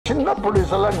சின்ன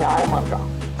ப்ரொடியூசர் எல்லாம் நியாயமா இருக்கான்.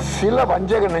 சில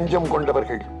வஞ்சக நெஞ்சம்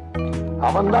கொண்டவர்கள்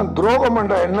அவன் தான் துரோகம்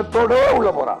என்ற எண்ணத்தோட உள்ள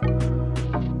போறான்.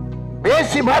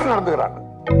 பேசி மாதிரி நடந்துகிறான்.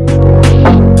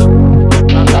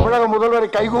 நான் தமிழக முதல்வரை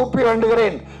கைகூப்பி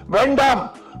வேண்டுகிறேன், வேண்டாம்,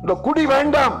 இந்த குடி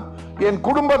வேண்டாம். என்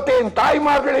குடும்பத்தை, என்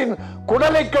தாய்மார்களின்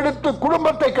குடலை கெடுத்து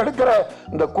குடும்பத்தை கெடுக்கிற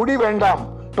இந்த குடி வேண்டாம்.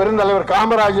 பெருந்தலைவர்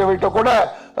காமராஜர் வீட்டை கூட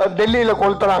டெல்லியில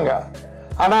கொளுத்துறாங்க,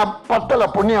 ஆனா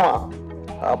பத்தல புண்ணியமா.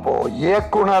 அப்போ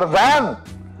இயக்குனர் தான்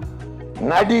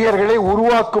நடிகர்களை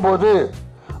உருவாக்கும் போது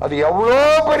அது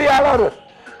எவ்வளவு பெரிய ஆளாரு,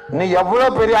 நீ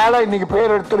எவ்வளவு பெரிய ஆளா இன்னைக்கு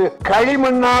பேர் எடுத்துரு.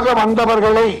 களிமண்ணாக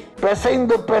வந்தவர்களை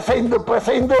பிசைந்து பிசைந்து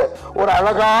பிசைந்து ஒரு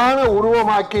அழகான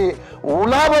உருவமாக்கி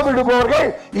உலாவ விடுபவர்கள்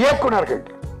இயக்குனர்கள்.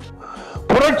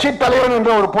 புரட்சி தலைவன்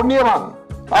என்ற ஒரு புண்ணியவான்,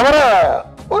 அவரை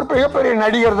ஒரு மிகப்பெரிய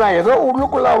நடிகர் தான், ஏதோ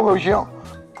உள்ளுக்குள்ள அவங்க விஷயம்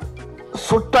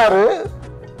சுட்டாரு.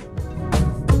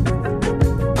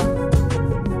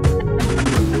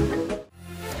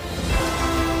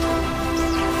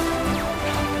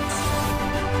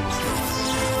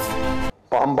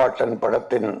 பாம்பாட்டன்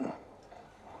படத்தின்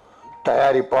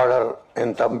தயாரிப்பாளர்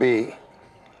என் தம்பி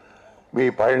வி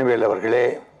பழனிவேல் அவர்களே,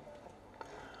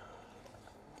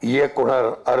 இயக்குனர்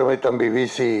அருமை தம்பி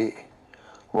விசி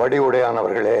வடிவுடையான்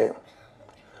அவர்களே,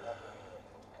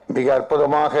 மிக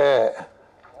அற்புதமாக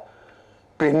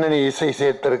பின்னணி இசை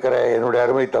சேர்த்திருக்கிற என்னுடைய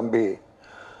அருமை தம்பி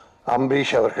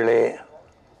அம்பரீஷ் அவர்களே,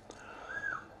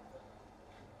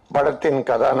 படத்தின்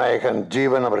கதாநாயகன்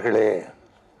ஜீவன் அவர்களே,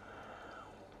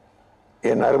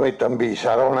 என் அருமை தம்பி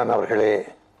சரவணன் அவர்களே,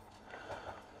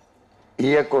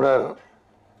 இயக்குனர்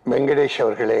வெங்கடேஷ்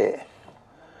அவர்களே,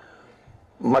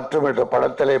 மற்றும் இந்த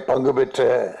படத்திலே பங்கு பெற்ற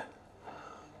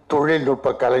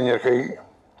தொழில்நுட்ப கலைஞர்கள்,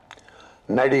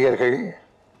 நடிகர்கள்,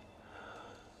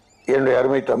 என்னுடைய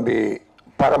அருமை தம்பி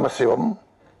பரமசிவம்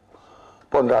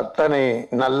போன்ற அத்தனை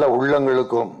நல்ல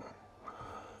உள்ளங்களுக்கும்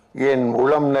என்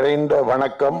உளம் நிறைந்த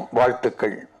வணக்கம்,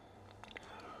 வாழ்த்துக்கள்.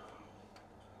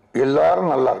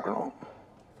 எல்லாரும் நல்லா இருக்கணும்.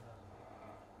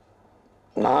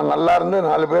 நான் நல்லா இருந்து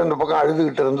 4 பேர் இந்த பக்கம்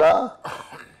அழுதுகிட்டு இருந்தா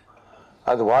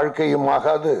அது வாழ்க்கையும்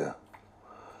ஆகாது,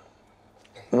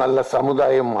 நல்ல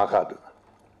சமுதாயம் ஆகாது.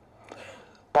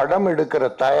 படம் எடுக்கிற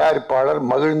தயாரிப்பாளர்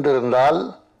மகிழ்ந்திருந்தால்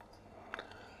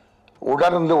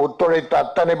உடர்ந்து ஒத்துழைத்த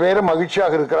அத்தனை பேரும்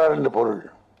மகிழ்ச்சியாக இருக்கிறார் என்று பொருள்.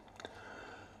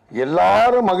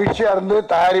 எல்லாரும் மகிழ்ச்சியா இருந்து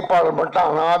தயாரிப்பாளர் மட்டும்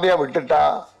அனாதையா விட்டுட்டா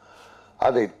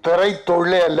அது திரை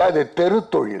தொழிலே அல்ல, அது தெரு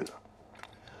தொழில்.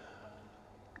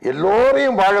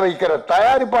 எல்லோரையும் வாழ வைக்கிற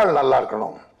தயாரிப்பாளர் நல்லா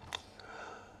இருக்கணும்.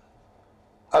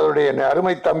 அதனுடைய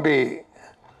அருமை தம்பி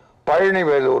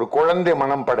பழனிவேல் ஒரு குழந்தை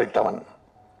மனம் படைத்தவன்,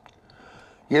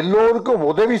 எல்லோருக்கும்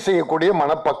உதவி செய்யக்கூடிய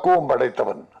மனப்பக்குவம்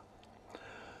படைத்தவன்,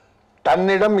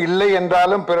 தன்னிடம் இல்லை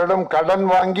என்றாலும் பிறரிடம் கடன்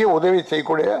வாங்கி உதவி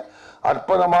செய்யக்கூடிய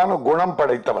அற்புதமான குணம்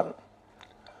படைத்தவன்.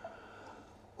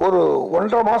 ஒரு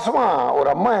 1.5 மாசமா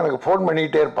ஒரு அம்மா எனக்கு ஃபோன்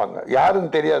பண்ணிக்கிட்டே இருப்பாங்க,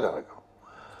 யாருன்னு தெரியாது எனக்கு.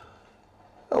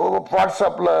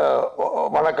 வாட்ஸ்அப்பில்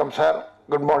வணக்கம் சார்,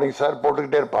 குட் மார்னிங் சார்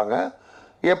போட்டுக்கிட்டே இருப்பாங்க.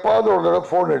 எப்பாவது ஒரு தடவை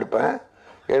ஃபோன் எடுப்பேன்,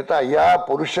 எடுத்தா ஐயா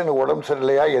புருஷனுக்கு உடம்பு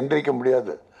சரியில்லையா, எந்திரிக்க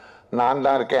முடியாது, நான்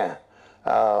தான் இருக்கேன்,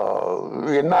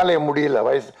 என்னாலே முடியல,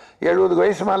 வயசு 70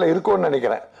 வயசு மேலே இருக்கும்னு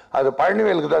நினைக்கிறேன். அது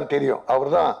பழனிவேலுக்கு தான் தெரியும்,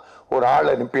 அவர் தான் ஒரு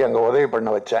ஆள் அனுப்பி அங்கே உதவி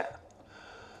பண்ண வச்சேன்.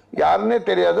 யாருன்னே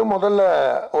தெரியாது. முதல்ல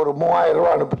ஒரு 3000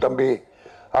 ரூபா அனுப்பு தம்பி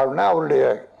அப்படின்னா அவருடைய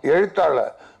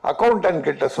எழுத்தாளர் அக்கௌண்டன்ட்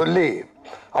கிட்ட சொல்லி,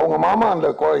 அவங்க மாமா அந்த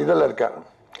இதில் இருக்கார்,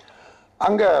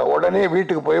 அங்கே உடனே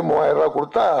வீட்டுக்கு போய் 3000 ரூபா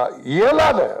கொடுத்தா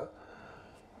இயலாத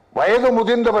வயது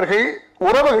முதிர்ந்தவர்கள்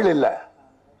உறவுகள் இல்லை,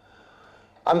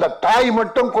 அந்த தாய்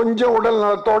மட்டும் கொஞ்சம் உடல்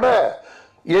நலத்தோட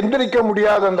எந்திரிக்க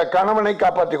முடியாத அந்த கணவனை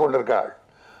காப்பாற்றி கொண்டிருக்காள்,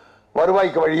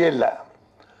 வருவாய்க்கு வழியே இல்லை.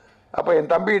 அப்போ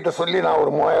என் தம்பிகிட்ட சொல்லி நான்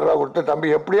ஒரு 3000 ரூபா கொடுத்து, தம்பி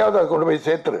எப்படியாவது அதை கொண்டு போய்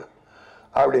சேர்த்துரு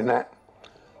அப்படின்னேன்.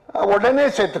 உடனே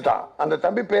சேர்த்துட்டான். அந்த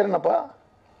தம்பி பேர் என்னப்பா?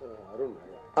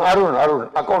 அருண். அருண்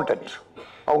அக்கௌண்டன்ட்,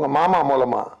 அவங்க மாமா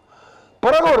மூலமா.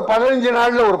 பிறகு ஒரு 15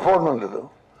 நாள்ல ஒரு ஃபோன் வந்தது,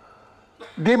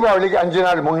 தீபாவளிக்கு 5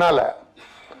 நாள் முன்னால.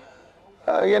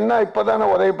 என்ன இப்போதானே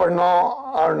உதவி பண்ணோம்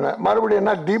அப்படின்னு. மறுபடியும்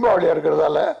என்ன தீபாவளியாக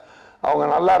இருக்கிறதால அவங்க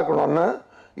நல்லா இருக்கணும்னு,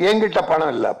 என்கிட்ட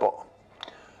பணம் இல்லை. அப்போ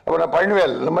நான்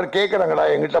பழனிவேல் இந்த மாதிரி கேட்குறாங்கடா,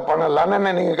 என்கிட்ட பணம் இல்லை,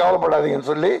 அண்ணன் நீங்கள்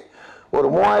கவலைப்படாதீங்கன்னு சொல்லி ஒரு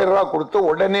 3000 ரூபா கொடுத்து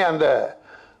உடனே அந்த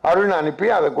அருண் அனுப்பி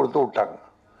அதை கொடுத்து விட்டாங்க.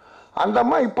 அந்த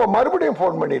அம்மா இப்போ மறுபடியும்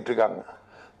ஃபோன் பண்ணிட்டு இருக்காங்க,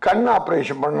 கண்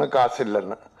ஆப்ரேஷன் பண்ண காசு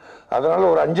இல்லைன்னு. அதனால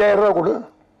ஒரு 5000 ரூபா கொடு,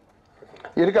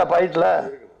 இருக்கா பாயிட்டில்,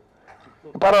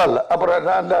 பரவாயில்ல.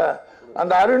 அப்புறம் அந்த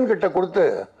அந்த அருண் கிட்ட கொடுத்து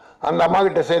அந்த அம்மா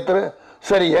கிட்ட சேர்த்துரு.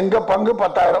 சரி, எங்க பங்கு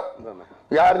 10,000.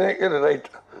 யாரு? ரைட்.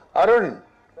 அருண்,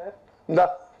 இந்த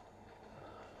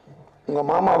உங்க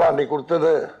மாமாவா நீ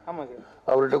கொடுத்தது,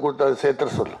 அவர்கிட்ட கொடுத்தது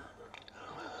சேர்த்துரு சொல்லு.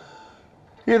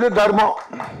 இது தர்மம்.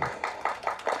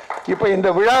 இப்ப இந்த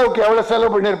விழாவுக்கு எவ்வளவு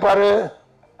செலவு பண்ணிருப்பாரு?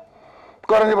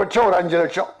 குறைஞ்சபட்சம் ஒரு 5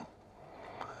 லட்சம்.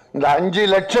 இந்த 5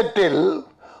 லட்சத்தில்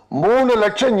 3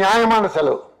 லட்சம் நியாயமான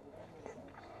செலவு.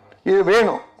 இது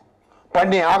வேணும்,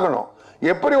 பண்ணி ஆகணும்.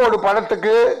 எப்படி ஒரு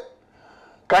படத்துக்கு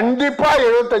கண்டிப்பா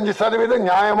 75%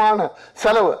 நியாயமான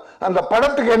செலவு, அந்த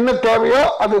படத்துக்கு என்ன தேவையோ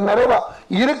அது நிறைவா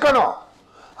இருக்கணும்.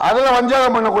 அதுல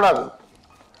வஞ்சகம் பண்ணக்கூடாது.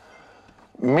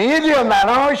 மீதி அந்த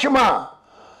அனாவசியமா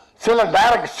சில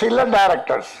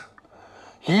டைரக்டர்ஸ்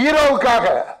ஹீரோவுக்காக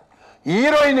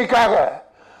ஹீரோயினுக்காக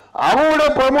அவங்களுடைய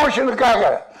ப்ரமோஷனுக்காக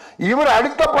இவர்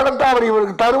அடுத்த படத்தை அவர்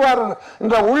இவருக்கு தருவார்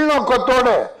இந்த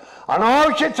உள்நோக்கத்தோடு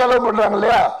அனாவசிய செலவு பண்றாங்க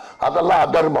இல்லையா, அதெல்லாம்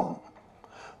அதர்மம்,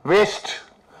 வேஸ்ட்.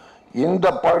 இந்த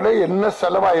படம் என்ன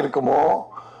செலவா இருக்குமோ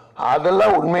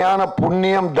அதெல்லாம் உண்மையான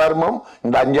புண்ணியம், தர்மம்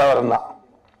இந்த 5,000 தான்.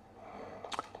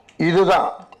 இதுதான்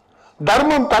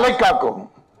தர்மம். தலை காக்கும்.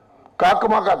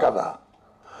 காக்குமா காக்காதா?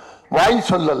 வாய்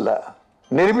சொல்லல்ல,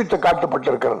 நிரூபித்து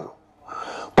காட்டப்பட்டிருக்கிறது.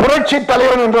 புரட்சி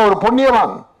தலைவன் என்ற ஒரு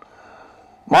புண்ணியவான்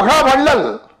மகா வள்ளல்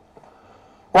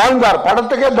வாழ்ந்தார்.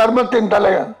 படத்துக்கே தர்மத்தின்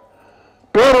தலைவன்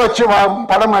பேர் வச்சு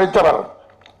படம் அளித்தவர்.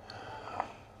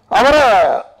 அவரை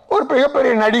ஒரு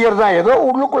மிகப்பெரிய நடிகர் தான். ஏதோ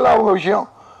உள்ளுக்குள்ள அவங்க விஷயம்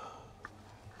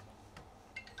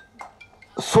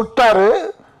சுட்டாரு,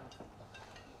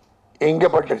 எங்க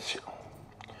பட்டுருச்சு.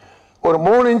 ஒரு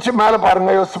 3 இன்ச்சு மேல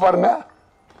பாருங்க, யோசிச்சு பாருங்க,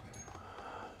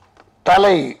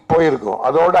 தலை போயிருக்கும்.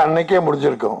 அதோட அன்னைக்கே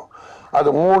முடிஞ்சிருக்கும். அது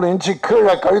 3 இன்ச்சு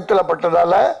கீழே கழுத்துல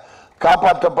பட்டதால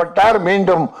காப்பாற்றப்பட்டார்.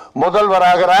 மீண்டும்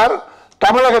முதல்வராகிறார்,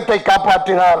 தமிழகத்தை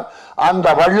காப்பாற்றினார். அந்த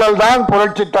வள்ளல் தான்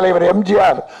புரட்சி தலைவர்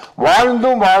எம்ஜிஆர்.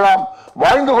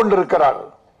 வாழ்ந்து கொண்டிருக்கிறார்,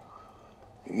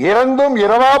 இறந்தும்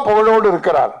இரவா புகழோடு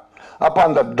இருக்கிறார். அப்ப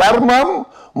அந்த தர்மம்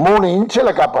 3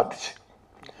 இன்ச்சில் காப்பாத்துச்சு.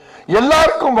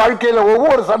 எல்லாருக்கும் வாழ்க்கையில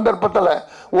ஒவ்வொரு சந்தர்ப்பத்தில்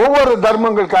ஒவ்வொரு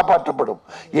தர்மங்கள் காப்பாற்றப்படும்.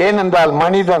 ஏனென்றால்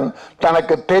மனிதன்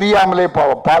தனக்கு தெரியாமலே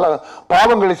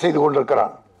பாவங்களை செய்து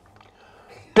கொண்டிருக்கிறான்.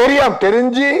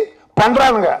 தெரிஞ்சு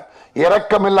பண்றாங்க.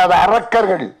 இரக்கமில்லாத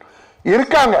அரக்கர்கள்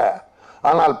இருக்காங்க.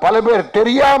 ஆனால் பல பேர்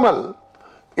தெரியாமல்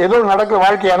ஏதோ நடக்கிற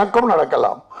வாழ்க்கை எனக்கும்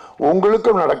நடக்கலாம்,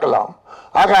 உங்களுக்கும் நடக்கலாம்.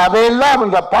 ஆக அதையெல்லாம்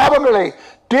இந்த பாவங்களை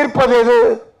தீர்ப்பது எது?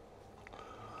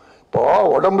 இப்போ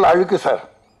உடம்புல அழுக்கு சார்,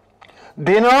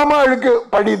 தினமும் அழுக்கு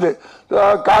படிது.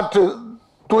 காற்று,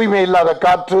 தூய்மை இல்லாத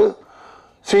காற்று,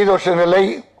 சீதோஷ நிலை,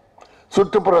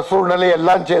 சுற்றுப்புற சூழ்நிலை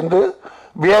எல்லாம் சேர்ந்து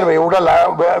வியர்வை, உடல்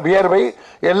வியர்வை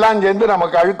எல்லாம் சேர்ந்து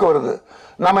நமக்கு அழுக்கு வருது.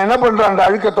 நம்ம என்ன பண்றோம்? அந்த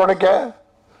அழுக்க துடைக்க,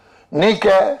 நீக்க,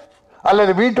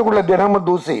 அல்லது வீட்டுக்குள்ள தினமும்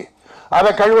தூசி அதை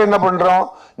கழுவ என்ன பண்றோம்?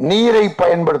 நீரை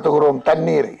பயன்படுத்துகிறோம்.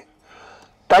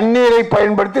 தண்ணீரை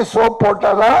பயன்படுத்தி சோப்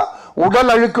போட்டாதான்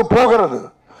உடல் அழுக்கு போகிறது.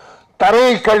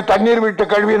 தரையை தண்ணீர் விட்டு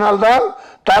கழுவினால்தான்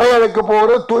தரை அழுக்கு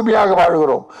போகிறது, தூய்மையாக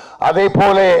வாழ்கிறோம். அதே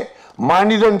போல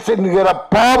மனிதன் சென்கிற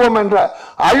பாவம் என்ற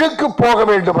அழுக்கு போக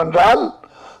வேண்டும் என்றால்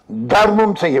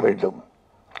தர்மம் செய்ய வேண்டும்.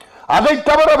 அதை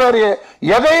தவிர வேறு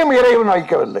எதையும் இறைவன்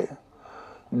வைக்கவில்லை.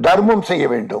 தர்மம் செய்ய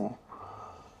வேண்டும்.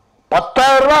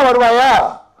 10,000 ரூபாய் வருவாயா?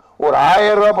 ஒரு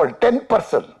 1,000 ரூபாய்,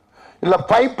 10% இல்ல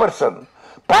 5%.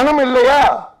 பணம் இல்லையா?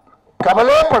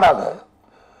 கவலைப்படாத,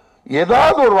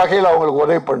 ஏதாவது ஒரு வகையில் அவங்களுக்கு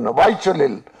உதவி பண்ணணும்.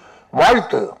 வாய்ச்சொல்லில்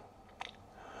வாழ்த்து.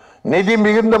 நிதி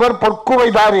மிகுந்தவர் பொற்குவை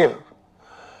தாரீர்,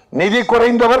 நிதி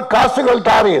குறைந்தவர் காசுகள்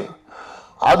தாரீர்,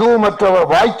 அதுவும் மற்றவர்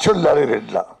வாய்ச்சொல்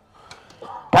அறியல.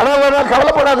 பணம் வேணா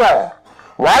கவலைப்படாத,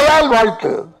 வாயால்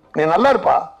வாழ்த்து. நீ நல்லா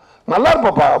இருப்பா,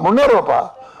 முன்னேறுவப்பா,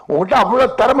 உங்ககிட்ட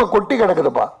அவ்வளவு திறமை கொட்டி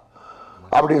கிடக்குதுப்பா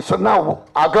அப்படின்னு சொன்னா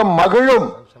அகம் மகிழும்,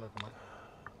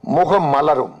 முகம்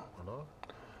மலரும்.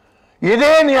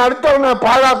 இதே நீ அடுத்தவனை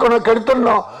பாழாக்கணும்,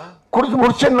 கெடுத்துடணும், குடிச்சு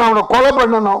முடிச்சிடணும், அவனை கொலை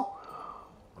பண்ணணும்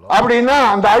அப்படின்னா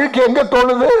அந்த அழுக்கு எங்க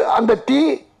தோணுது? அந்த தீ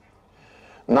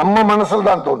நம்ம மனசில்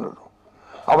தான் தோணுது.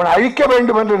 அவனை அழிக்க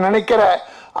வேண்டும் என்று நினைக்கிற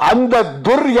அந்த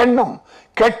துர் எண்ணம்,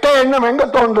 கெட்ட எண்ணம் எங்க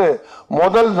தோன்று?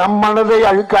 முதல் நம் மனதை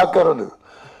அழுக்காக்குறது,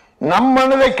 நம்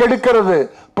மனதை கெடுக்கிறது,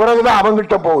 பிறகுதான்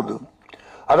அவங்கிட்ட போகுது.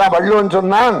 அதான் வள்ளுவன்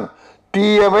சொன்னான்,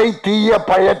 தீயவை தீய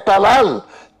பயத்தால்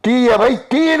தீயவை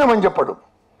தீயின மஞ்சப்படும்.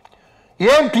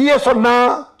 ஏன் தீய சொன்னா?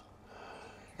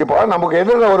 இப்போ நமக்கு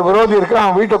எதிர ஒரு விரோதி இருக்கு,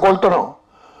 அவன் வீட்டை கொளுத்தணும்.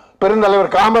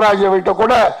 பெருந்தலைவர் காமராஜர் வீட்டை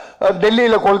கூட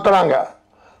டெல்லியில கொளுத்துறாங்க.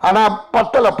 ஆனா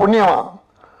பத்தல, புண்ணியமா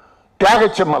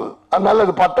தியாகச்சிம்மல், அதனால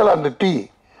அது பத்தல அந்த தீ.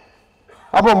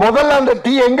 அப்ப முதல்ல அந்த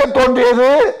தீ எங்க தோன்றியது?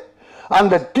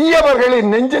 அந்த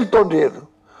தீயவர்களின் நெஞ்சில் தோன்றியது.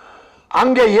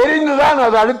 அங்கே எரிந்துதான்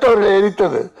அது அடுத்தவர்களை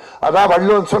எரித்தது. அதான்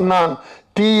வள்ளுவன் சொன்னான்,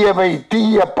 தீயவை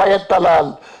தீய பயத்தலால்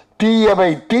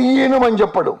தீயவை தீயினும்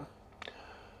மஞ்சப்படும்.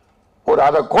 ஒரு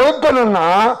அதை கொளுத்தணும்னா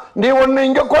நீ ஒண்ணு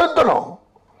இங்க கொளுத்தணும்.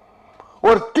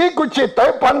 ஒரு தீக்குச்சி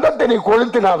பந்தத்தை நீ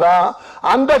கொளுத்தினாதான்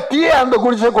அந்த தீயை அந்த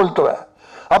குடிசை கொளுத்துவ.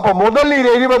 அப்ப முதலில்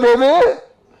எரிவது எது?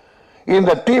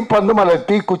 இந்த தீப்பந்தும் அல்லது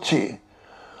தீக்குச்சி.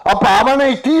 அப்ப அவனை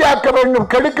தீயாக்க வேண்டும்,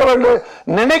 கெடுக்க வேண்டும்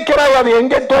நினைக்கிறாய். அது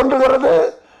எங்கே தோன்றுகிறது?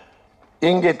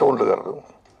 இங்கே தோன்றுகிறது.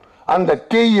 அந்த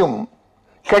தீயும்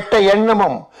கெட்ட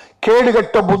எண்ணமும்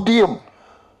கேடுகட்ட புத்தியும்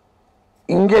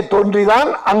இங்கே தோன்றிதான்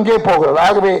அங்கே போகிறது.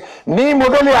 ஆகவே நீ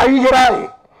முதலில் அழிகிறாய்.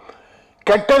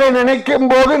 கெட்டதை நினைக்கும்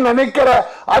போது நினைக்கிற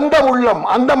அந்த உள்ளம்,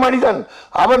 அந்த மனிதன்,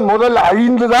 அவன் முதல்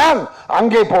அழிந்துதான்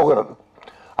அங்கே போகிறது.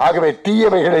 ஆகவே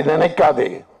தீயவைகளை நினைக்காதே.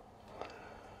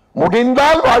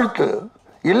 முடிந்தால் வாழ்த்து,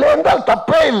 இல்லை என்றால்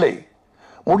தப்பே இல்லை.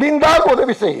 முடிந்தால்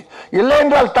உதவி செய், இல்லை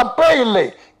என்றால் தப்பே இல்லை.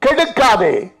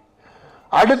 கெடுக்காதே,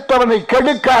 அடுத்தவனை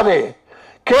கெடுக்காதே,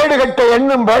 கேடுகட்ட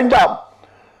எண்ணம் வேண்டாம்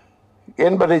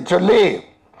என்பதை சொல்லி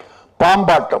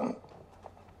பாம்பாட்டம்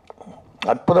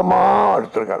அற்புதமா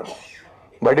எடுத்திருக்காரு.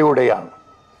 வடிவுடையான்,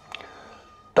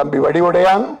 தம்பி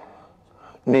வடிவுடையான்,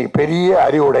 நீ பெரிய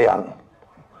அறிவுடையான்,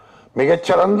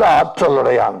 மிகச்சிறந்த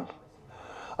ஆற்றலுடையான்,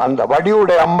 அந்த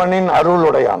வடிவுடைய அம்மனின்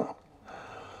அருளுடையான்.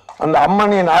 அந்த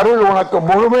அம்மனின் அருள் உனக்கு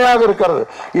முழுமையாக இருக்கிறது.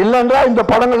 இல்லைன்றா இந்த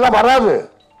படங்கள்லாம் வராது.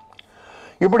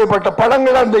 இப்படிப்பட்ட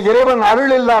படங்களை அந்த இறைவன்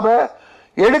அருள் இல்லாம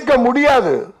எடுக்க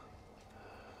முடியாது.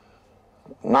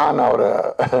 நான் அவரை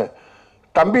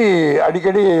தம்பி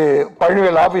அடிக்கடி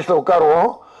பழனிவேல் ஆபீஸ்ல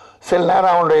உட்காருவோம். சில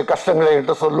நேரம் அவனுடைய கஷ்டங்களை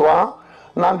என்கிட்ட சொல்லுவான்.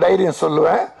 நான் தைரியம்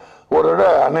சொல்லுவேன். ஒரு விட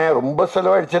அண்ணே ரொம்ப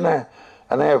செலவாயிடுச்சுண்ணே,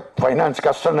 அண்ணே ஃபைனான்ஸ்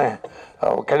கஷ்டண்ணே,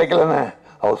 கிடைக்கலண்ணே.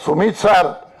 அவர் சுமித் சார்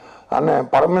அண்ணன்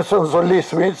பரமேஸ்வரன் சொல்லி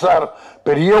சுமித் சார்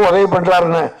பெரிய உதவி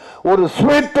பண்றாருன்னு. ஒரு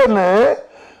சுமித்னு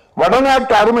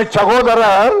வடநாட்டு அருமை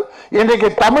சகோதரர் இன்றைக்கு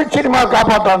தமிழ் சினிமா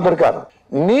காப்பாற்ற வந்திருக்காரு.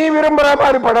 நீ விரும்புற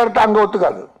மாதிரி படம் எடுத்து அங்க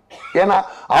ஒத்துக்காது. ஏன்னா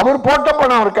அவர் போட்ட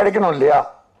பணம் அவர் கிடைக்கணும் இல்லையா?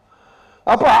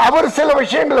 அப்ப அவர் சில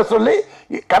விஷயங்களை சொல்லி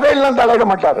கதையெல்லாம் தலையிட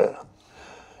மாட்டாரு.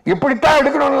 இப்படித்தான்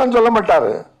எடுக்கணும்னு சொல்ல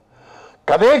மாட்டாரு.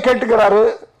 கதையை கேட்டுக்கிறாரு.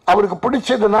 அவருக்கு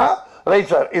பிடிச்சதுன்னா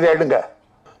ரைட் சார் இதை எடுங்க.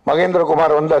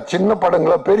 மகேந்திரகுமார் வந்த சின்ன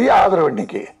படங்களை பெரிய ஆதரவு.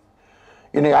 இன்னைக்கு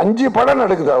 5 படம்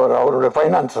நடக்குது அவருடைய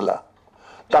பைனான்ஸ்ல.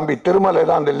 தம்பி திருமலை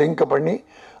தான் அந்த லிங்க் பண்ணி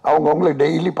அவங்களுக்கு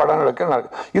டெய்லி படம்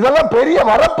நடக்க. இதெல்லாம் பெரிய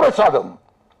வரப்பிரசாதம்.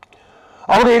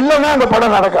 அவர் இல்லைன்னா அந்த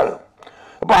படம் நடக்காது.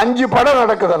 இப்ப 5 படம்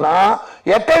நடக்குதுன்னா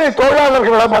எத்தனை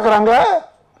தொழிலாளர்கள் வேலை பார்க்கறாங்க?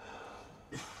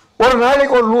 ஒரு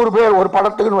நாளைக்கு ஒரு 100 பேர் ஒரு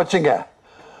படத்துக்குன்னு வச்சுங்க.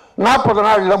 40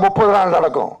 நாள் இல்ல 30 நாள்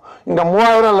நடக்கும். இங்க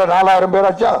 3000 இல்ல 4000 பேர்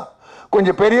ஆச்சா?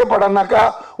 கொஞ்சம் பெரிய படம்னாக்கா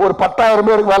ஒரு 10,000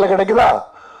 பேருக்கு வேலை கிடைக்குதா?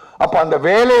 அப்ப அந்த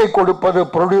வேலையை கொடுப்பது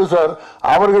ப்ரொடியூசர்,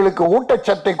 அவர்களுக்கு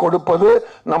ஊட்டச்சத்தை கொடுப்பது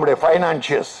நம்முடைய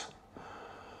பைனான்சியர்ஸ்.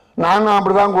 நானும்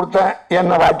அப்படிதான் கொடுத்தேன்.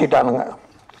 என்ன வாட்டிட்டானுங்க.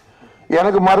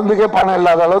 எனக்கு மருந்துக்கே பணம்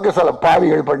இல்லாத அளவுக்கு சில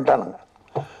பாவிகள் பண்ணிட்டானுங்க.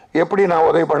 எப்படி நான்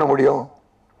உதவி பண்ண முடியும்?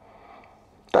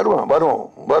 தருவேன், வரும்.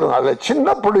 அதுல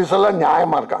சின்ன ப்ரொடியூசர்லாம்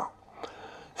நியாயமா இருக்கான்.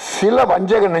 சில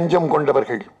வஞ்சக நெஞ்சம்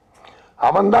கொண்டவர்கள்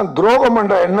அவன் தான் துரோகம்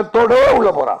என்ற எண்ணத்தோட உள்ள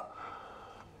போறான்.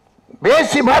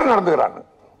 பேசி மாதிரி நடந்துக்கிறான்.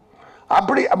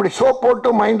 அப்படி ஷோ போட்டு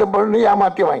மைண்ட் பண்ணி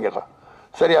ஏமாத்தி வாங்கிடுறான்.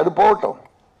 சரி, அது போகட்டும்.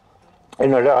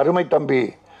 என்னோட அருமை தம்பி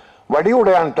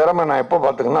வடிவுடையான் திறமை நான் எப்போ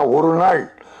பார்த்துக்கன்னா, ஒரு நாள்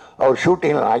அவர்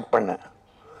ஷூட்டிங்கில் ஆக்ட் பண்ணேன்.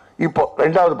 இப்போ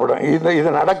 2வது படம் இது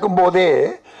நடக்கும் போதே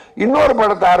இன்னொரு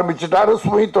படத்தை ஆரம்பிச்சுட்டாரு.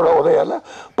 சுமித்தோட உதயால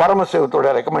பரமசிவத்தோட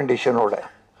ரெக்கமெண்டேஷனோட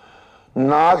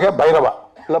நாக பைரவா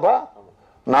இல்லப்பா,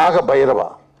 நாக பைரவா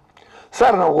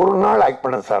சார். நான் ஒரு நாள் ஆக்ட்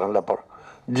பண்ணேன் சார் அந்த படம்.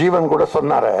 ஜீவன் கூட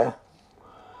சொன்னாரு,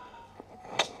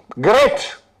 கிரேட்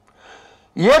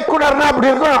இயக்குனர்னா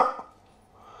அப்படி இருக்கணும்,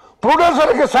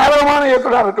 ப்ரொடியூசருக்கு சாதகமான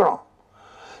இயக்குனர் இருக்கணும்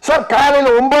சார். காலையில்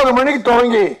 9 மணிக்கு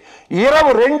துவங்கி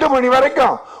இரவு 2 மணி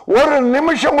வரைக்கும் ஒரு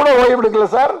நிமிஷம் கூட ஓய்வு எடுக்கல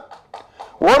சார்.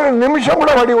 ஒரு நிமிஷம்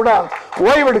கூட வடிவுட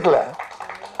ஓய்வு எடுக்கல.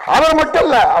 அவர் மட்டும்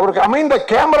இல்ல, அவருக்கு அமைந்த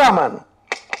கேமராமேன்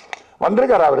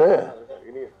வந்திருக்காரு. அவரு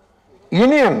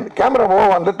இனியன் கேமரா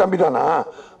அந்த தம்பி தானா?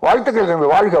 வாழ்த்துக்கள் தம்பி,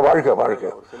 வாழ்க வாழ்க வாழ்க.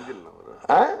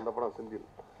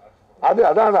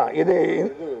 அதான்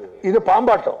இது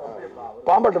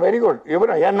பாம்பாட்டம் வெரி குட்.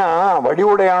 இவரு ஏன்னா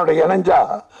வடிவுடையானோட இணைஞ்சா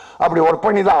அப்படி ஒர்க்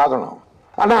பண்ணி தான் ஆகணும்.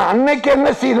 ஆனா அன்னைக்கு என்ன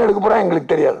சீன் எடுக்க போறா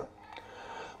எங்களுக்கு தெரியாது.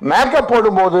 மேக்கப்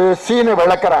போடும்போது சீனை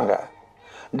விளக்குறாங்க,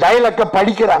 டைலாக்க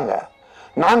படிக்கிறாங்க,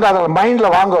 நாங்க அதில் மைண்ட்ல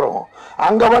வாங்குறோம்.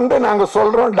 அங்க வந்து நாங்க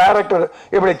சொல்றோம், டைரக்டர்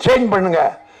இப்படி சேஞ்ச் பண்ணுங்க,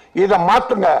 இதை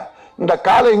மாத்துங்க, இந்த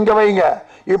காலை இங்க வைங்க,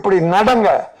 இப்படி நடங்க,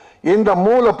 இந்த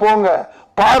மூளை போங்க,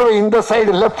 பார்வை இந்த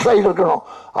சைடு லெப்ட் சைடு இருக்கணும்.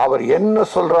 அவர் என்ன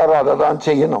சொல்றாரோ அதை தான்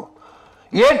செய்யணும்.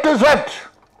 A to Z.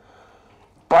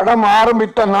 படம்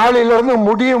ஆரம்பித்த நாளிலிருந்து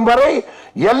முடியும் வரை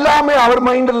எல்லாமே அவர்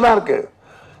மைண்டில் தான் இருக்கு.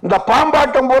 இந்த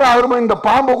பாம்பாட்டம் பூரா அவர் மைண்ட். இந்த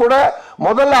பாம்பு கூட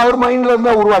முதல்ல அவர் மைண்ட்ல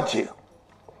இருந்தா உருவாச்சு.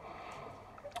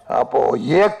 அப்போ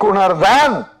இயக்குனர்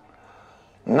தான்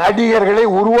நடிகர்களை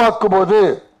உருவாக்கும் போது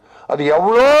அது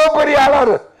எவ்வளோ பெரிய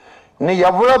ஆளாரு. நீ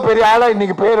எவ்வளவு பெரிய ஆளா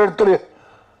இன்னைக்கு பேர் எடுத்துரு,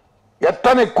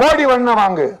 எத்தனை கோடி வண்ண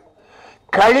வாங்கு.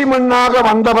 களிமண்ணாக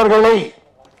வந்தவர்களை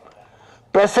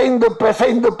பிசைந்து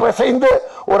பிசைந்து பிசைந்து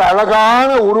ஒரு அழகான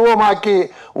உருவமாக்கி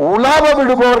உலாவ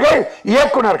விடுபவர்கள்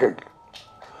இயக்குனர்கள்.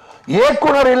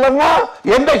 இயக்குனர் இல்லைன்னா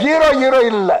எந்த ஹீரோ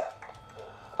இல்லை.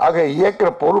 ஆக இயக்குற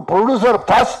ப்ரொடியூசர்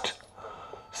ஃபர்ஸ்ட்,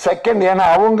 செகண்ட். ஏன்னா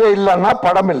அவங்க இல்லைன்னா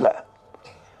படம் இல்லை,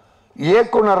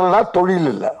 இயக்குனர்லாம் தொழில்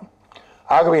இல்லை.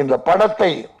 ஆகவே இந்த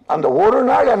படத்தை அந்த ஒரு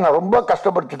நாள் என்ன ரொம்ப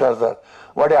கஷ்டப்படுத்திட்டார் சார்.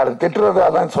 வடையாறு திட்டுறது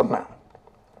அதான் சொன்னேன்.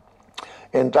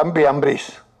 என் தம்பி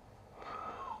அம்பரீஷ்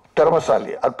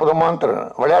திறமசாலி, அற்புதமான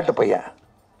விளையாட்டு பையன்,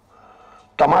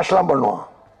 தமாஷெல்லாம் பண்ணுவான்.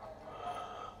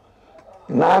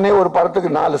 நானே ஒரு படத்துக்கு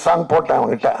 4 சாங் போட்டேன்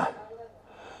அவங்ககிட்ட.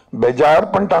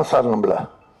 பெஜார் பண்ணிட்டான் சார் நம்மள.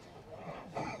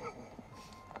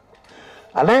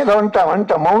 அண்ணே இதை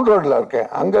வந்துட்டேன் மவுண்ட் ரோட்ல இருக்கேன்,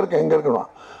 அங்க இருக்கேன் எங்க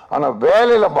இருக்கணும். ஆனா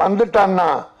வேலையில வந்துட்டான்னா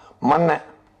மன்னன்.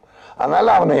 அதனால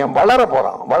அவனை என் வளர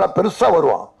போறான், பெருசா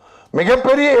வருவான்,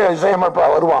 மிகப்பெரிய இசையமைப்பா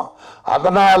வருவான்.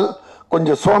 அதனால்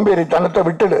கொஞ்சம் சோம்பேறித்தனத்தை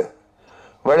விட்டுடு,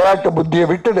 விளையாட்டு புத்தியை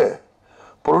விட்டுடு,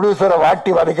 ப்ரொடியூசரை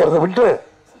வாட்டி வதைக்கிறத விட்டு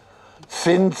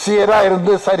சின்சியரா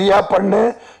இருந்து சரியா பண்ணு.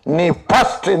 நீ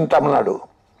ஃபர்ஸ்ட் இன் தமிழ்நாடு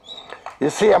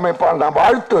இசையமைப்பான்.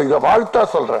 நான் இதை வாழ்த்தா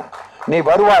சொல்றேன். நீ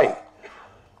வருவாய்.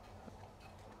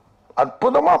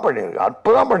 அற்புதமா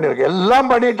பண்ணிருக்க, எல்லாம்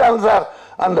பண்ணிட்டாங்க சார்.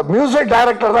 அந்த மியூசிக்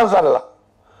டைரக்டர் தான் சார்,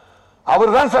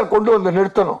 அவர் தான் சார் கொண்டு வந்து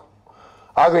நிறுத்தணும்.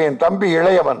 ஆக என் தம்பி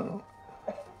இளையவன்,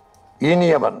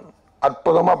 இனியவன்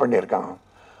அற்புதமா பண்ணியிருக்கான்.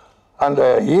 அந்த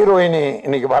ஹீரோயினி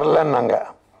இன்னைக்கு வரலன்னாங்க.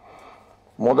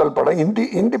 முதல் படம்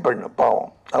ஹிந்தி பெண்ணு, பாவம்.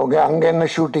 அவங்க அங்கே என்ன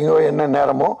ஷூட்டிங்கோ என்ன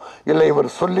நேரமோ இல்லை இவர்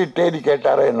சொல்லி தேதி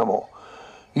கேட்டாரோ என்னமோ.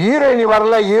 ஹீரோயினி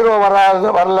வரல, ஹீரோ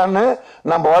வரலன்னு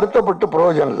நம்ம வருத்தப்பட்டு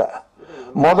பிரயோஜனம் இல்லை.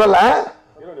 முதல்ல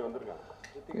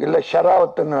இல்லை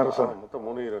ஷராவத்துன்னு அரசன்,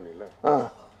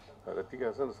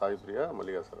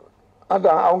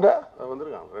 அதான் அவங்க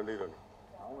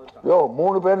யோ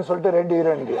 3 பேர் சொல்லிட்டு 2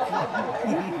 ஹீரோயின்,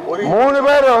 3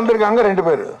 பேர் வந்திருக்காங்க, 2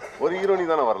 பேர், ஒரு ஹீரோயினி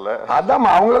தானே வரல. அதான்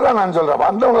அவங்களதான் நான் சொல்றேன்.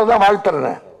 வந்தவங்கள தான்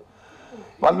வாழ்த்துறேன்.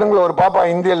 வந்தவங்கள ஒரு பாப்பா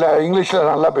இங்கிலீஷ்ல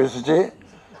நல்லா பேசிச்சு,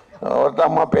 ஒருத்த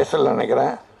அம்மா பேசல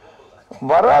நினைக்கிறேன்.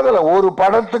 வராதுல ஒரு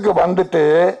படத்துக்கு வந்துட்டு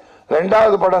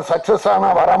 2வது படம் சக்சஸ் ஆனா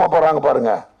வராம போறாங்க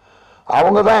பாருங்க,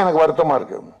 அவங்க தான் எனக்கு வருத்தமா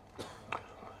இருக்கு.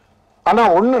 ஆனா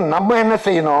ஒண்ணு நம்ம என்ன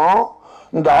செய்யணும்,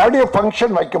 இந்த ஆடியோ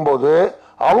ஃபங்க்ஷன் வைக்கும்போது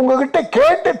அவங்க கிட்ட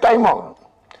கேட்டு டைம் ஆகும்.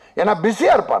 ஏன்னா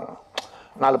பிஸியா இருப்பாங்க.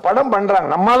 4 படம் பண்றாங்க,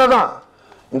 நம்மளாலதான்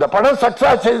இந்த படம்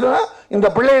சக்சஸ் செய்ததுன்னா இந்த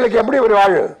பிள்ளைகளுக்கு எப்படி ஒரு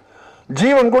வாழ்வு.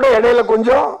 ஜீவன் கூட இடையில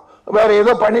கொஞ்சம் வேற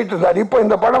ஏதோ பண்ணிட்டு இருந்தார். இப்போ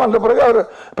இந்த படம் வந்த பிறகு அவர்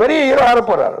பெரிய ஹீரோ ஆக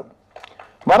போறாரு,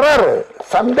 வர்றாரு,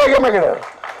 சந்தேகமே கிடையாது.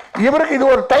 இவருக்கு இது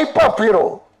ஒரு டைப் ஆஃப் ஹீரோ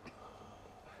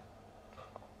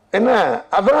என்ன.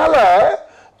 அதனால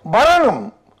வரணும்.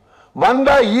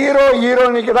 வந்தா ஹீரோ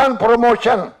ஹீரோயினிக்கு தான்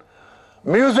ப்ரொமோஷன்,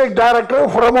 மியூசிக் டைரக்டர்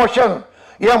ப்ரொமோஷன்.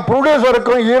 என்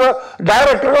ப்ரொடியூசருக்கும் ஹீரோ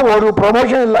டைரக்டருக்கும் ஒரு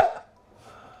ப்ரொமோஷன் இல்லை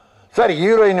சார்.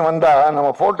 ஹீரோயின் வந்தா நம்ம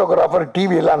போட்டோகிராஃபர்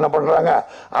டிவியில் என்ன பண்றாங்க,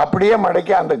 அப்படியே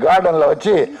மடக்கி அந்த கார்டன்ல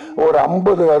வச்சு ஒரு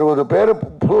 50-60 பேர்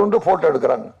போட்டோ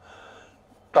எடுக்கிறாங்க.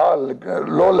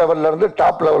 லோ லெவல்ல இருந்து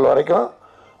டாப் லெவல் வரைக்கும்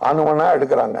அனுமனா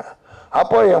எடுக்கிறாங்க.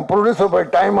 அப்போ என் ப்ரொடியூசர்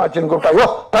போய் டைம் ஆச்சுன்னு கூப்பிட்டா, ஐயோ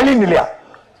தள்ளி இல்லையா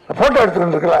போட்டோ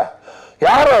எடுத்துக்கிட்டு இருக்கல.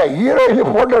 யார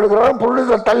ஹீரோயின் போட்டோ எடுக்கிறான்,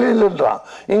 ப்ரொடியூசர் தள்ளி இல்லைன்றான்.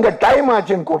 இங்க டைம்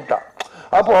ஆச்சுன்னு கூப்பிட்டான்.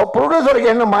 அப்போ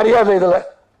ப்ரொடியூசருக்கு என்ன மரியாதை? இதுல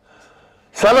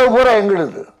செலவு பூரா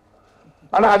எங்களுது.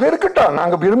 ஆனா அது இருக்கட்டும்,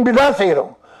 நாங்க விரும்பி தான்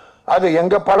செய்யறோம். அது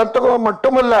எங்க படத்துக்கும்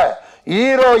மட்டுமல்ல,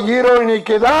 ஹீரோ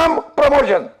ஹீரோயினிக்கு தான்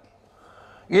ப்ரமோஷன்.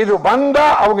 இது வந்தா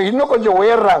அவங்க இன்னும் கொஞ்சம்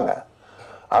உயர்றாங்க.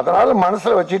 அதனால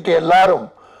மனசுல வச்சுட்டு எல்லாரும்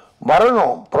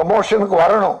வரணும், ப்ரமோஷனுக்கு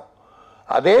வரணும்.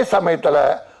 அதே சமயத்துல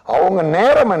அவங்க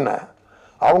நேரம் என்ன,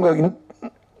 அவங்க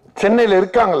சென்னையில்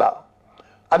இருக்காங்களா,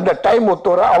 அந்த டைம்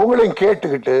ஒத்துவர அவங்களையும்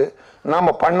கேட்டுக்கிட்டு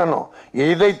நாம பண்ணணும்.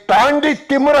 இதை தாண்டி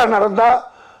திமிர நடந்தா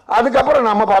அதுக்கப்புறம்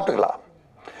நாம பார்த்துக்கலாம்.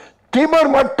 திமிர்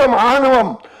மட்டும்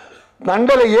ஆணவம்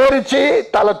நண்டலை ஏறிச்சு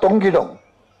தலை தொங்கிடும்.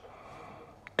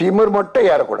 திமிர் மட்டும்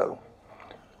ஏறக்கூடாது.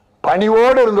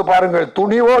 பணிவோடு இருந்து பாருங்கள்,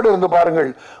 துணிவோடு இருந்து பாருங்கள்,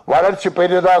 வளர்ச்சி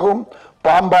பெரியதாகும்.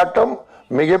 பாம்பாட்டம்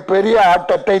மிகப்பெரிய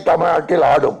ஆட்டத்தை தமிழ்நாட்டில்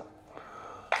ஆடும்,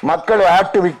 மக்களை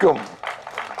ஆட்டுவிக்கும்,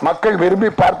 மக்கள் விரும்பி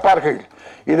பார்ப்பார்கள்.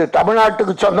 இது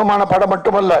தமிழ்நாட்டுக்கு சொந்தமான படம்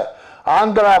மட்டுமல்ல,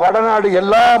 ஆந்திரா வடநாடு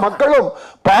எல்லா மக்களும்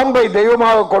பாம்பை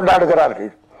தெய்வமாக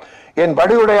கொண்டாடுகிறார்கள். என்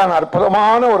படுகுடையான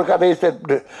அற்புதமான ஒரு கதையை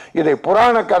சேர்த்து இதை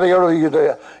புராண கதையோடு, இது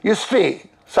ஹிஸ்டரி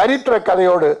சரித்திர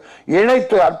கதையோடு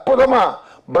இணைத்து அற்புதமா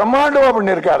பிரம்மாண்டமா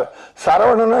பண்ணியிருக்காரு.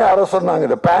 சரவணனும் யாரோ சொன்னாங்க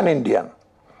இது பேன் இண்டியன்.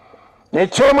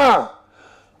 நிச்சயமா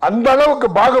அந்த அளவுக்கு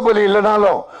பாகுபலி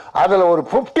இல்லைனாலும் அதுல ஒரு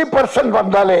 50%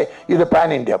 வந்தாலே இது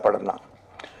பேன் இண்டியா படம் தான்.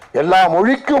 எல்லா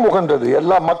மொழிக்கும் உகந்தது,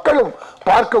 எல்லா மக்களும்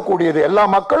பார்க்கக்கூடியது, எல்லா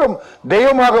மக்களும்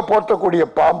தெய்வமாக போற்றக்கூடிய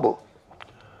பாம்பு.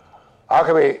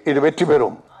 ஆகவே இது வெற்றி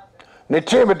பெறும்,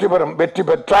 நிச்சயம் வெற்றி பெறும். வெற்றி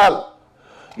பெற்றால்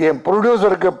என்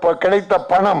ப்ரொடியூசருக்கு கிடைத்த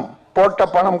பணம், போட்ட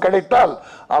பணம் கிடைத்தால்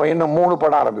அவன் இன்னும் 3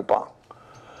 படம் ஆரம்பிப்பான்.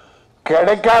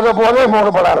 கிடைக்காத போதே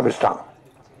 3 படம் ஆரம்பிச்சிட்டான்.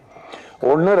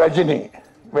 ஒன்று ரஜினி,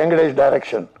 வெங்கடேஷ்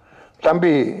டைரக்ஷன்,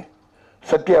 தம்பி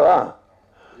சத்யாவா,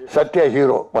 சத்யா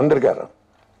ஹீரோ வந்திருக்காரு.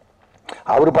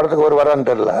 அவர் படத்துக்கு ஒரு வரான்னு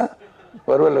தெரியல.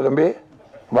 வருவல்ல தம்பி,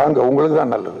 வாங்க, உங்களுக்கு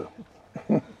தான் நல்லது.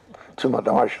 சும்மா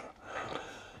தமாஷா.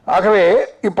 ஆகவே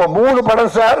இப்போ 3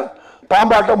 படம் சார்.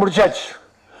 பாம்பாட்டம் முடிச்சாச்சு,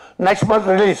 நெக்ஸ்ட் மந்த்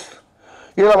ரிலீஸ்.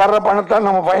 இதில் வர்ற பணத்தை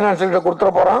நம்ம ஃபைனான்சியல்கிட்ட கொடுத்துட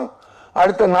போகிறோம்.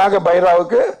 அடுத்த நாக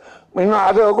பைராவுக்கு இன்னும்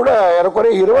அது கூட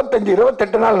ஏறக்குறைய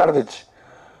 25-28 நாள் நடந்துச்சு.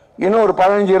 இன்னும் ஒரு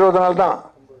 15-20 நாள் தான்.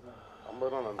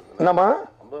 என்னம்மா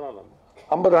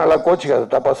 50 நாளாக கோச்சிக்காது,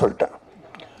 தப்பாக சொல்லிட்டேன்.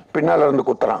 பின்னால் இருந்து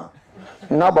குத்துறான்.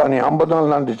 என்னப்பா நீ 50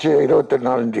 நாள் நடந்துச்சு 28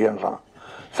 நாள்ன்றான்.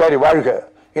 சரி வாழ்க.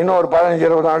 இன்னும் ஒரு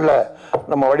 15-20 நாளில்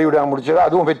நம்ம வடிவிடா முடிச்சிடும்.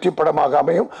 அதுவும் வெற்றி படமாக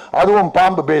அமையும். அதுவும்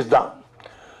பாம்பு பேஸ் தான்.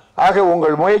 ஆக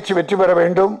உங்கள் முயற்சி வெற்றி பெற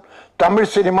வேண்டும்.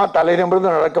 தமிழ் சினிமா தலை நிமிர்ந்து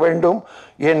நடக்க வேண்டும்.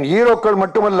 என் ஹீரோக்கள்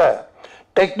மட்டுமல்ல,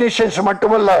 டெக்னீஷியன்ஸ்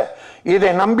மட்டுமல்ல,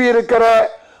 இதை நம்பி இருக்கிற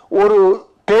ஒரு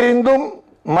தெரிந்தும்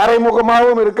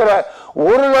மறைமுகமாகவும் இருக்கிற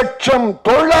 1 லட்சம்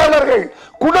தொழிலாளர்கள்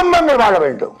குடும்பங்கள் வாழ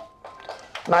வேண்டும்.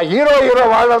 நான் ஹீரோ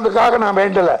வாழ்றதுக்காக நான்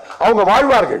வேண்டல, அவங்க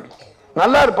வாழ்வார்கள்,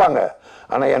 நல்லா இருப்பாங்க.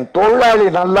 ஆனா என் தொழிலாளி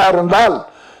நல்லா இருந்தால்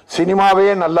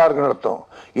சினிமாவே நல்லா இருக்குன்னு அர்த்தம்.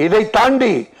 இதை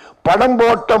தாண்டி படம்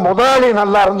போட்ட முதலாளி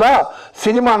நல்லா இருந்தா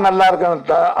சினிமா நல்லா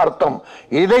இருக்குன்னு அர்த்தம்.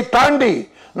 இதை தாண்டி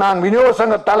நான் விநியோக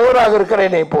சங்க தலைவராக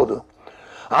இருக்கிறேனே இப்போது.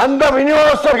 அந்த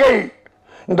விநியோகஸ்தர்கள்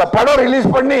இந்த படம் ரிலீஸ்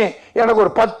பண்ணி எனக்கு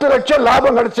ஒரு 10 லட்சம்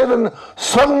லாபம் கிடைச்சதுன்னு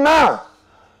சொன்னா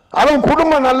அவன்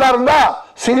குடும்பம் நல்லா இருந்தா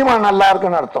சினிமா நல்லா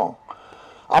இருக்குன்னு அர்த்தம்.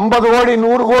 50 கோடி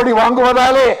 100 கோடி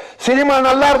வாங்குவதாலே சினிமா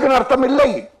நல்லா இருக்குன்னு அர்த்தம்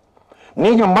இல்லை.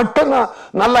 நீங்க மட்டும்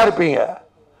நல்லா இருப்பீங்க.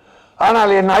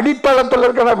 ஆனால் என் அடித்தளத்தில்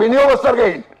இருக்கிற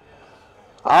விநியோகஸ்தர்கள்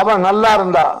அவன் நல்லா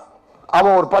இருந்தா,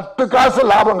 அவன் ஒரு 10 காசு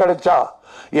லாபம் கிடைச்சா,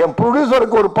 என்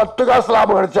ப்ரொடியூசருக்கு ஒரு 10 காசு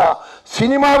லாபம் கிடைச்சா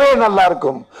சினிமாவே நல்லா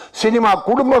இருக்கும், சினிமா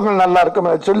குடும்பங்கள் நல்லா இருக்கும்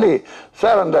சொல்லி.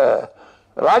 சார் அந்த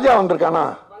ராஜா வந்திருக்கானா,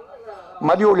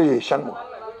 மதியொளி சண்முகம்.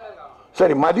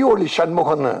 சரி, மதியொளி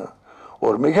சண்முகம்னு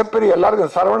ஒரு மிகப்பெரிய,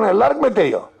 எல்லாருக்கும் சரவணன் எல்லாருக்குமே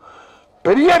தெரியும்,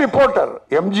 பெரிய ரிப்போர்ட்டர்.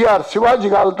 எம்ஜிஆர் சிவாஜி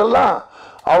காலத்திலாம்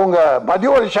அவங்க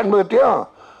மதியொளி சண்முகத்தையும்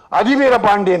அதிவீர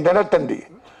பாண்டியன் தினத்தந்தி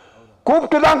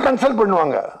கூப்பிட்டு தான் கன்சல்ட்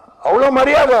பண்ணுவாங்க. அவ்வளோ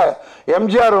மரியாதை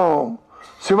எம்ஜிஆரும்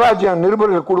சிவாஜியும்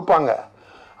நிருபர்கள் கொடுப்பாங்க.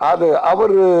 அது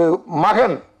அவர்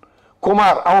மகன்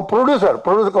குமார், அவன் ப்ரொடியூசர்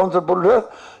கவுன்சில் ப்ரொடியூசர்,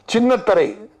 சின்னத்திரை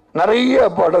நிறைய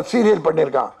படம் சீரியல்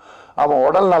பண்ணியிருக்கான். அவன்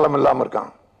உடல் நலம் இல்லாமல்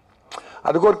இருக்கான்.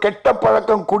 அதுக்கு ஒரு கெட்ட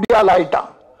பழக்கம், குடியால்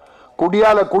ஆயிட்டான்.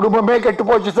 குடியால குடும்பமே கெட்டு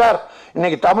போச்சு சார்.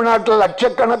 இன்னைக்கு தமிழ்நாட்டில்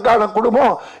லட்சக்கணக்கான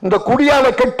குடும்பம் இந்த குடியால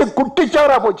கெட்டு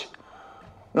குட்டிச்சவரா போச்சு.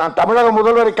 நான் தமிழக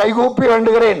முதல்வரை கைகூப்பி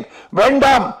வேண்டுகிறேன்,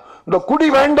 வேண்டாம், இந்த குடி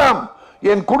வேண்டாம்.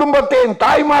 என் குடும்பத்தை, என்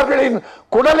தாய்மார்களின்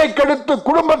குடலை கெடுத்து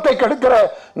குடும்பத்தை கெடுக்கிற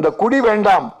இந்த குடி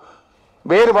வேண்டாம்.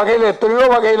 வேறு வகையில் எத்தனையோ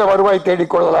வகையில் வருவாய்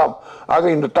தேடிக்கொள்ளலாம். ஆக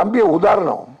இந்த தம்பியை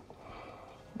உதாரணம்,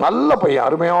 நல்ல பையன்,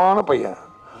 அருமையான பையன்.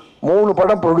 3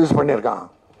 படம் ப்ரொடியூஸ் பண்ணியிருக்கான்,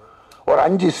 ஒரு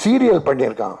 5 சீரியல்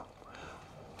பண்ணியிருக்கான்.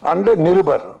 அந்த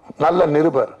நிருபர், நல்ல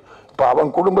நிருபர். இப்போ அவன்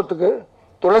குடும்பத்துக்கு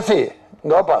துளசி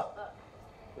இங்கப்பா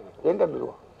எங்க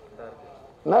நிறுவம்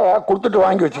என்ன கொடுத்துட்டு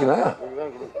வாங்கி வச்சுக்கிறேன்.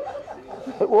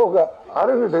 ஓ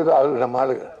அருங்கிட்டு அது நம்ம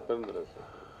ஆளுங்க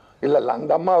இல்லை இல்லை,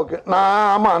 அந்த அம்மாவுக்கு நான்,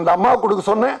 ஆமாம் அந்த அம்மாவுக்கு கொடுக்க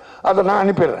சொன்னேன், அதை நான்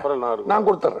அனுப்பிடுறேன், நான்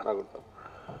கொடுத்துட்றேன்.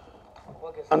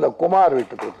 அந்த குமார்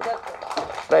வீட்டுக்கு கொடுத்துறேன்.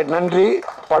 ரைட், நன்றி.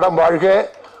 படம் வாழ்க,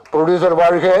 ப்ரொடியூசர்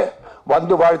வாழ்க,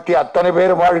 வந்து வாழ்த்திய அத்தனை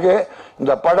பேரும் வாழ்க.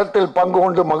 இந்த படத்தில் பங்கு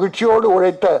கொண்டு மகிழ்ச்சியோடு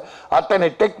உழைத்த அத்தனை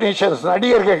டெக்னீஷியன்ஸ்,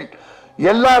 நடிகர்கள்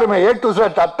எல்லாருமே A to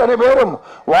Z அத்தனை பேரும்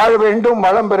வாழ வேண்டும்,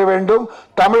 வளம் பெற வேண்டும்,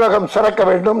 தமிழகம் சிறக்க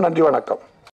வேண்டும். நன்றி, வணக்கம்.